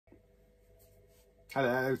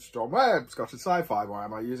Hello, it's John Webb, Scottish Sci-Fi. Why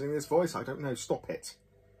am I using this voice? I don't know. Stop it.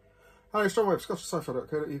 Hello, it's John Webb,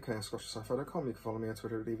 ScottishSci-Fi.co.uk and ScottishSci-Fi.com. You can follow me on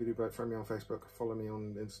Twitter at DVD, friend me on Facebook, follow me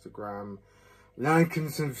on Instagram, like and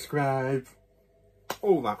subscribe,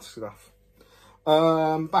 all that stuff.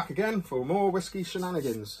 Back again for more whiskey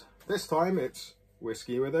shenanigans. This time it's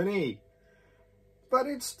whiskey with an E, but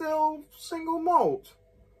it's still single malt,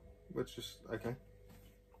 which is okay.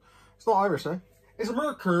 It's not Irish, eh? It's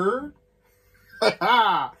American.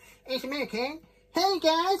 It's American. Hey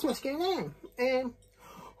guys, what's going on?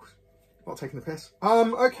 Not taking the piss.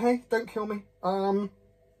 Okay, don't kill me. I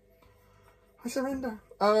surrender.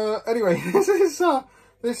 Anyway, this is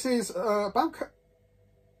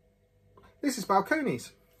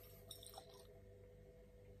Balcones.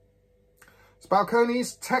 It's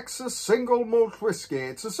Balcones Texas Single Malt Whiskey.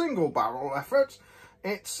 It's a single barrel effort.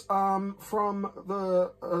 It's from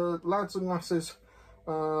the lads and lasses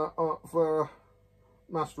of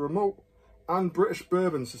Master of Malt and British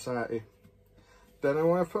Bourbon Society. Don't know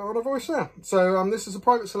why I've put on a voice there. So this is a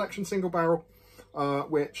private selection single barrel,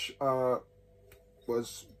 which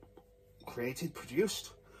was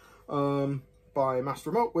produced by Master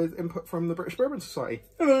of Malt with input from the British Bourbon Society.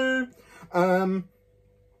 Hello.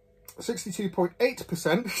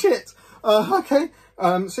 62.8%. Shit. Okay.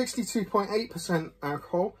 62.8%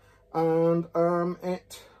 alcohol, and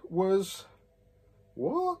it was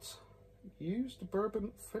what? Used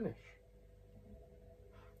bourbon finish.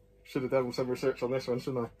 Should have done some research on this one,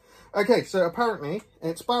 shouldn't I? Okay, so apparently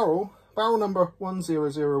it's barrel number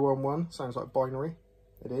 10011. Sounds like binary.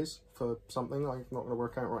 It is for something I'm not going to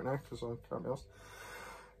work out right now because I can't be asked.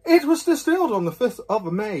 It was distilled on the 5th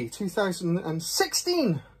of May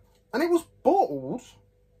 2016, and it was bottled.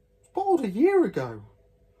 It was bottled a year ago.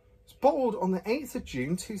 It's bottled on the 8th of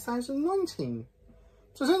June 2019.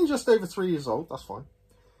 So it's only just over 3 years old. That's fine.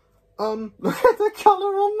 Look at the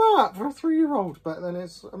colour on that for a 3-year-old, but then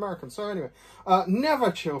it's American. So anyway, never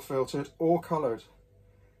chill filtered or coloured.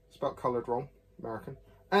 Spelled coloured wrong, American.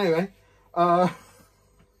 Anyway, a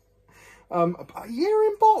year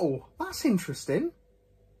in bottle. That's interesting.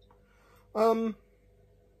 I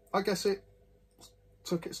guess it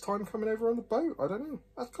took its time coming over on the boat. I don't know.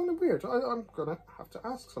 That's kind of weird. I'm going to have to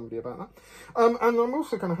ask somebody about that. And I'm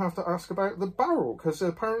also going to have to ask about the barrel, because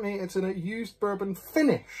apparently it's in a used bourbon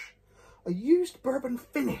finish. A used bourbon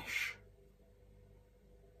finish.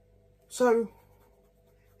 So,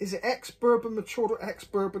 is it ex-bourbon matured or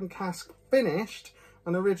ex-bourbon cask finished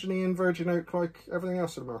and originally in virgin oak like everything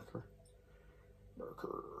else in America?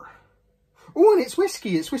 Oh, and it's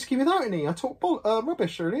whiskey. It's whiskey without an E. I talked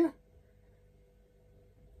rubbish earlier.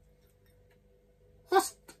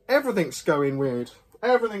 Everything's going weird.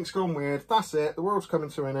 Everything's gone weird. That's it. The world's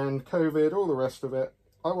coming to an end. COVID, all the rest of it.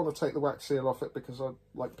 I want to take the wax seal off it because I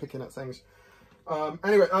like picking at things.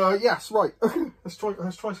 Anyway, yes, right. let's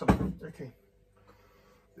try something. Okay.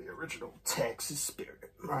 The original Texas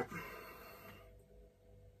Spirit. Right.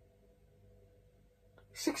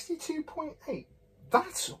 62.8.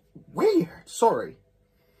 That's weird. Sorry.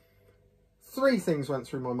 3 things went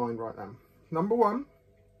through my mind right then. Number 1,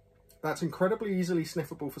 that's incredibly easily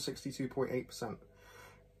sniffable for 62.8%.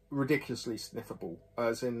 Ridiculously sniffable,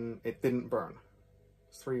 as in it didn't burn.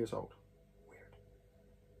 It's 3 years old. Weird.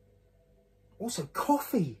 Also,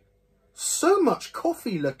 coffee. So much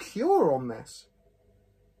coffee liqueur on this.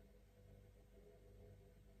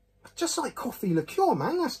 Just like coffee liqueur,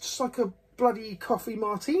 man. That's just like a bloody coffee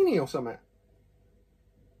martini or something.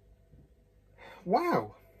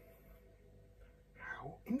 Wow.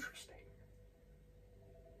 How interesting.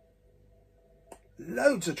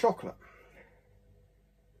 Loads of chocolate.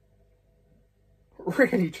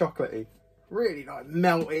 Really chocolatey. Really like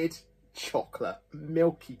melted chocolate.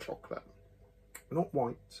 Milky chocolate. Not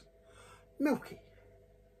white. Milky.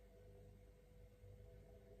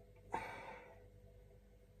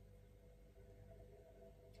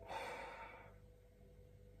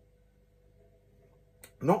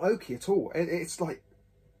 Not oaky at all. It's like,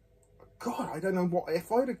 God, I don't know what,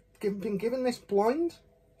 if I'd have been given this blind,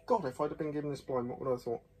 God, if I'd have been given this blind, what would I have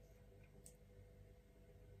thought?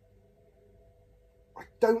 I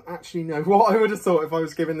don't actually know what I would have thought if I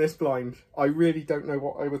was given this blind. I really don't know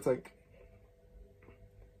what I would think.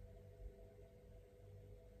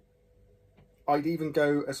 I'd even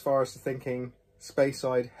go as far as to thinking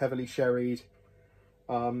Speyside, heavily sherried,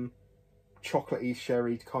 chocolatey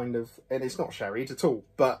sherried kind of, and it's not sherried at all,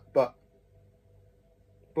 but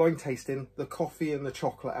blind tasting, the coffee and the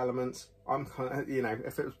chocolate elements, I'm kind of, you know,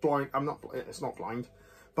 if it was blind, it's not blind,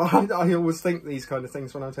 but I always think these kind of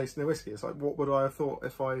things when I'm tasting the whiskey. It's like, what would I have thought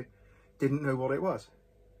if I didn't know what it was?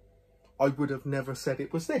 I would have never said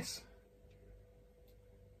it was this.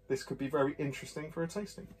 this could be very interesting for a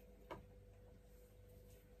tasting.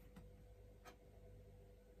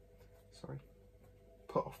 Sorry,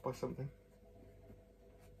 put off by something.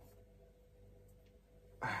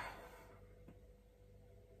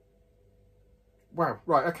 Wow,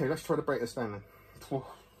 right, okay, let's try to break this down then. Oh,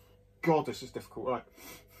 God, this is difficult, right.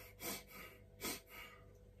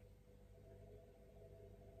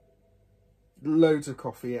 Loads of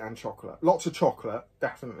coffee and chocolate. Lots of chocolate,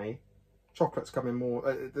 definitely. Chocolate's coming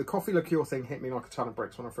more. The coffee liqueur thing hit me like a ton of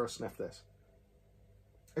bricks when I first sniffed this.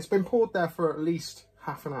 It's been poured there for at least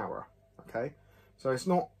half an hour, okay? So it's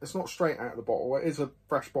not straight out of the bottle. It is a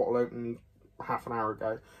fresh bottle opened half an hour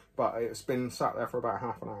ago, but it's been sat there for about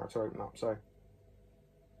half an hour to open up, so.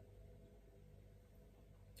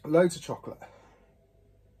 Loads of chocolate.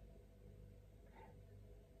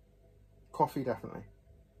 Coffee, definitely.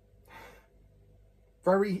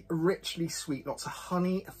 Very richly sweet, lots of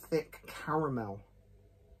honey, thick caramel.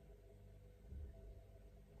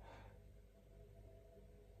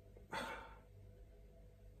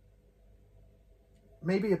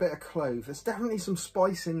 Maybe a bit of clove. There's definitely some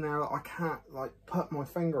spice in there that I can't like put my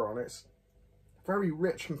finger on. It's very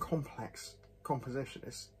rich and complex composition.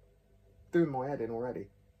 It's doing my head in already.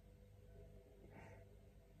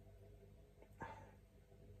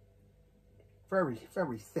 Very,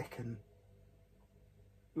 very thick and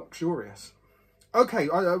luxurious. Okay,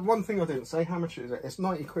 one thing I didn't say, how much is it? It's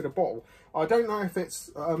 90 quid a bottle. I don't know if it's,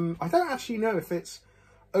 I don't actually know if it's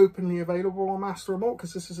openly available on Master of Malt,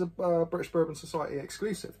 because this is a British Bourbon Society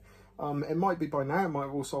exclusive. It might be by now, it might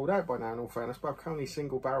have all sold out by now in all fairness, but Balcones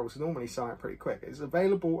single barrels normally sell out pretty quick. It's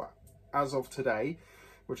available as of today,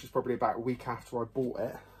 which is probably about a week after I bought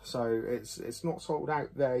it, so it's not sold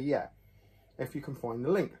out there yet, if you can find the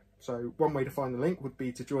link. So one way to find the link would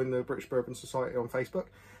be to join the British Bourbon Society on Facebook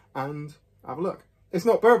and have a look. It's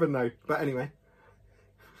not bourbon though, but anyway.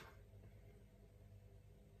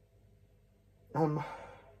 God,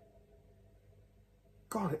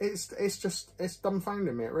 it's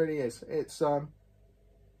dumbfounding me. It really is. It's so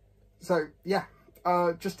yeah,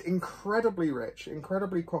 just incredibly rich,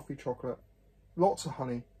 incredibly coffee chocolate, lots of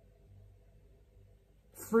honey,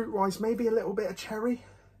 fruit wise, maybe a little bit of cherry.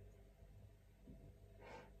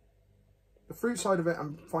 The fruit side of it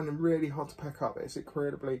I'm finding really hard to pick up. It's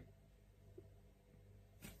incredibly...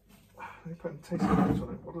 Let me put tasting notes on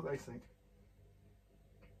it. What do they think?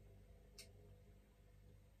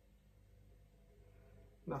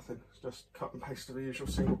 Nothing. It's just cut and paste of the usual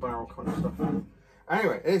single barrel kind of stuff.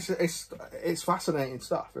 Anyway, it's fascinating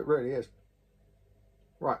stuff. It really is.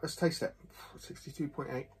 Right, let's taste it.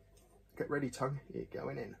 62.8. Get ready, tongue. You're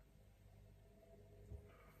going in.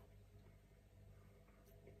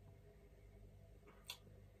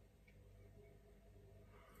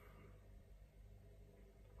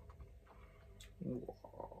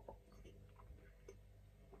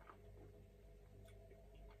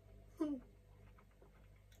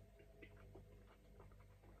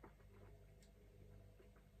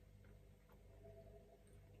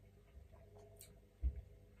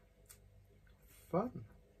 Fun.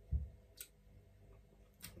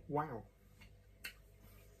 Wow.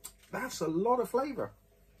 That's a lot of flavour.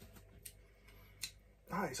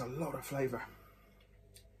 That is a lot of flavour.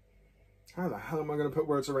 How the hell am I going to put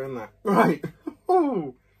words around that? Right.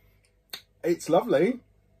 Oh, it's lovely.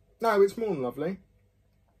 No, it's more than lovely.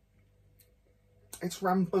 It's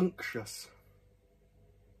rambunctious.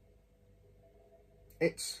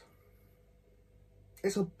 It's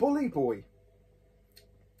a bully boy.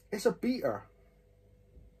 It's a beater.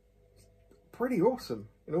 Pretty awesome,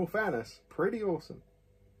 in all fairness. Pretty awesome.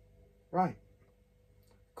 Right.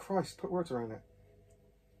 Christ, put words around it.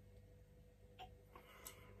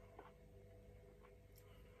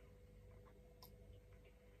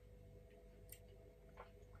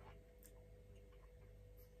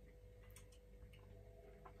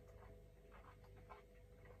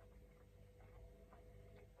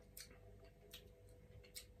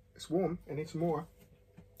 It's warm, it needs more.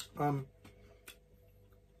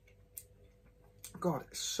 God,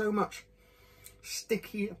 so much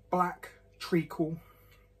sticky black treacle.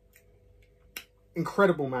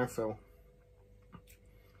 Incredible mouthfeel.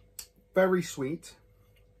 Very sweet.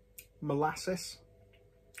 Molasses.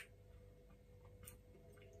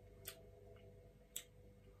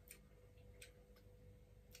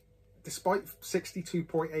 Despite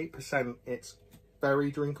 62.8%, it's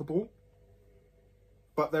very drinkable.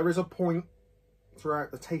 But there is a point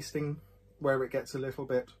throughout the tasting where it gets a little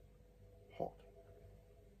bit hot.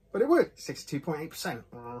 But it would, 62.8%.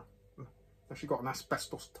 Unless you've got an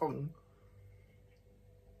asbestos tongue.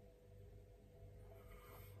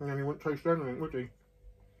 And then you wouldn't taste anything, would you?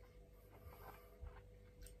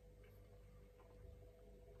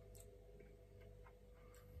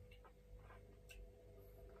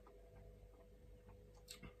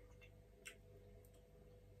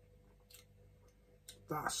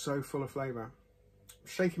 That's so full of flavour. I'm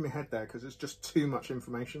shaking my head there because it's just too much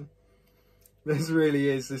information. This really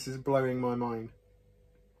is. This is blowing my mind.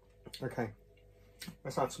 Okay,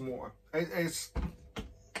 let's add some water. It's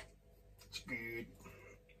good.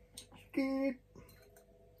 It's good.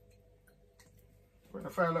 Put a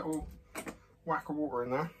fair little whack of water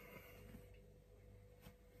in there.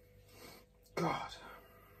 God.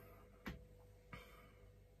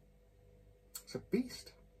 It's a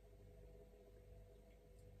beast.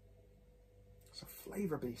 It's a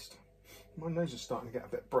flavour beast. My nose is starting to get a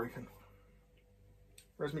bit broken.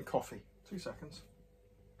 Where's my coffee? 2 seconds.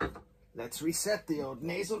 Let's reset the old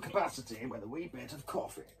nasal capacity with a wee bit of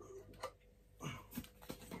coffee.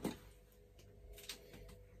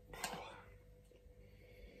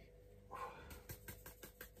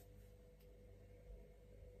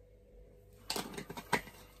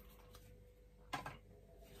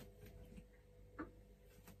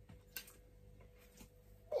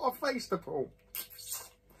 What a face to pull.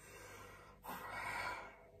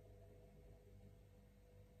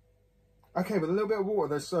 Okay, with a little bit of water,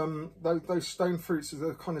 there's those stone fruits,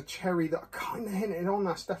 the kind of cherry that I kind of hinted on.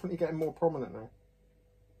 That's definitely getting more prominent now.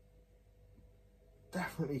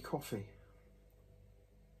 Definitely coffee.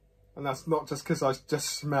 And that's not just because I just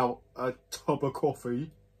smelt a tub of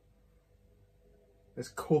coffee. There's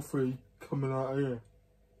coffee coming out of here.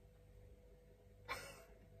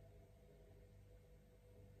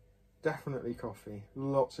 Definitely coffee.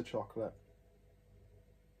 Lots of chocolate.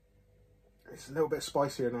 It's a little bit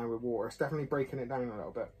spicier now with water. It's definitely breaking it down a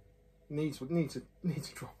little bit. Needs a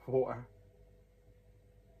drop of water.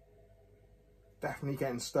 Definitely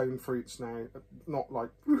getting stone fruits now. Not like,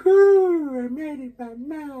 woohoo, I made it by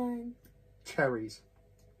mine. Cherries.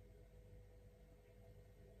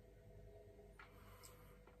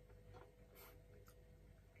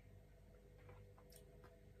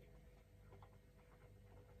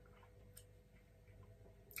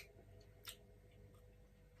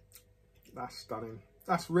 That's stunning.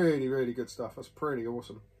 That's really, really good stuff. That's pretty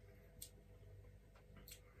awesome.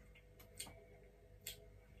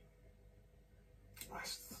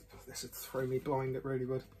 This would throw me blind, it really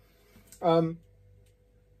would. I'm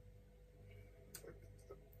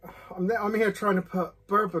here trying to put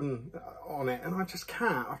bourbon on it, and I just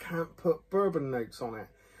can't. I can't put bourbon notes on it.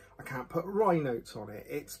 I can't put rye notes on it.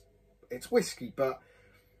 It's whiskey, but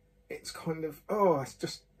it's kind of, oh, it's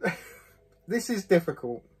just, this is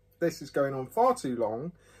difficult. This is going on far too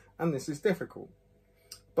long, and this is difficult.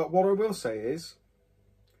 But what I will say is,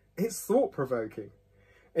 it's thought-provoking.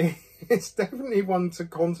 It's definitely one to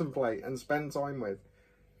contemplate and spend time with.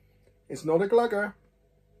 It's not a glugger.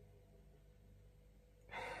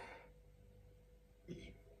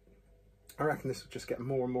 I reckon this will just get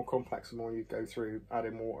more and more complex the more you go through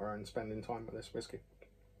adding water and spending time with this whiskey.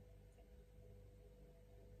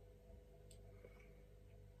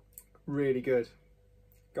 Really good.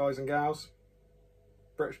 Guys and gals,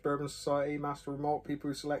 British Bourbon Society, Master of Malt, people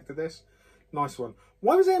who selected this, nice one.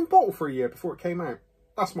 Why was it in bottle for a year before it came out?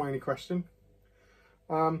 That's my only question.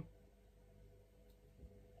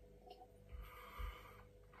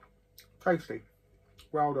 Tasty.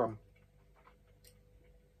 Well done.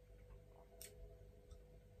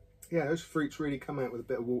 Yeah, those fruits really come out with a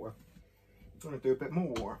bit of water. I'm going to do a bit more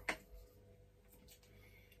water.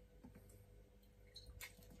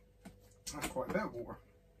 That's quite a bit of water.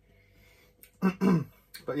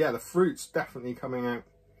 But yeah, the fruit's definitely coming out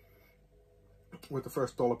with the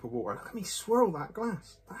first dollop of water. Look at me swirl that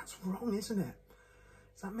glass. That's wrong, isn't it?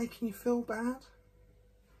 Is that making you feel bad?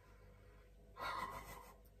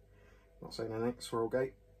 Not saying anything, swirl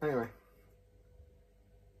gate. Anyway.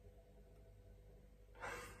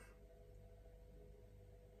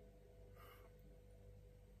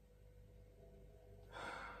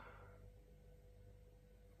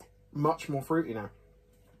 Much more fruity now.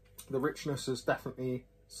 The richness has definitely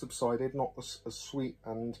subsided, not as sweet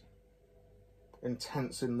and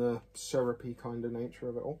intense in the syrupy kind of nature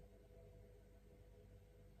of it all.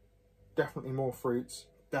 Definitely more fruits,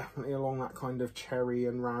 definitely along that kind of cherry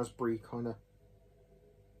and raspberry kind of.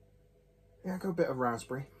 Yeah, go a bit of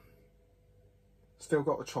raspberry. Still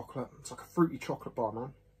got the chocolate. It's like a fruity chocolate bar,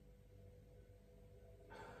 man.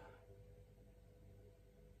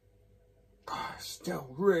 Still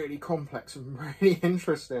really complex and really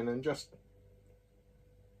interesting, and just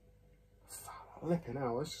flipping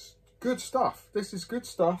out. It's good stuff. This is good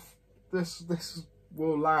stuff. This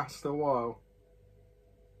will last a while.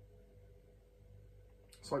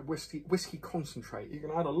 It's like whiskey concentrate. You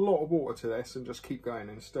can add a lot of water to this and just keep going,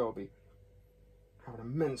 and still be having an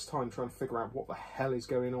immense time trying to figure out what the hell is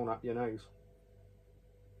going on up your nose.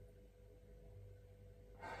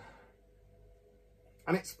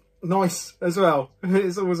 And it's nice as well.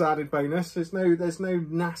 It's always added bonus. There's no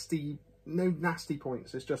nasty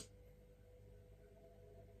points. It's just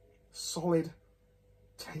solid,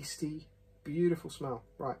 tasty, beautiful smell.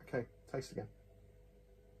 Right, okay, taste again.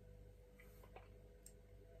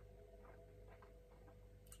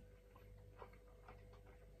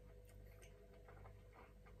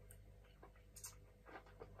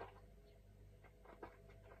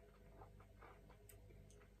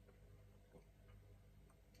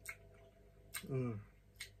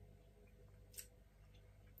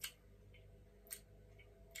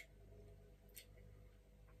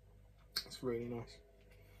 It's really nice.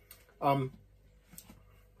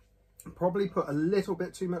 Probably put a little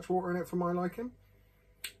bit too much water in it for my liking,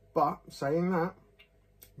 but saying that,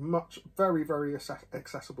 very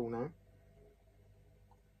accessible now.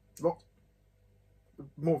 Lot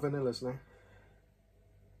more vanillas now.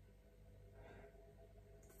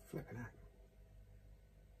 Flipping out.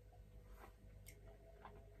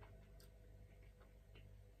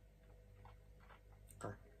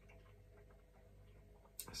 Okay.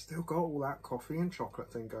 Still got all that coffee and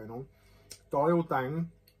chocolate thing going on. Dialed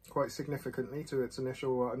down quite significantly to its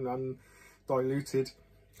initial and undiluted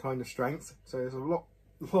kind of strength. So there's a lot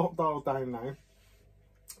dialed down now.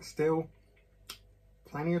 Still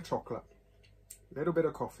plenty of chocolate, a little bit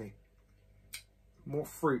of coffee, more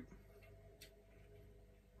fruit.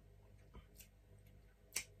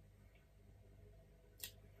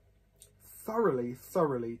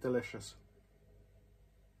 Thoroughly delicious.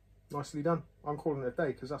 Nicely done. I'm calling it a day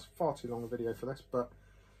because that's far too long a video for this, but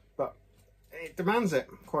it demands it,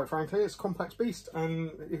 quite frankly. It's a complex beast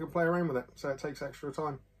and you can play around with it, so it takes extra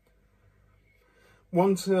time.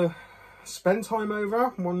 One to spend time over,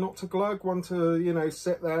 one not to glug, one to, you know,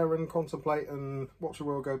 sit there and contemplate and watch the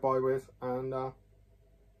world go by with, and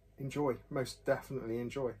enjoy, most definitely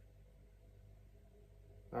enjoy.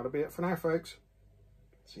 That'll be it for now, folks.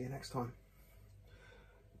 See you next time.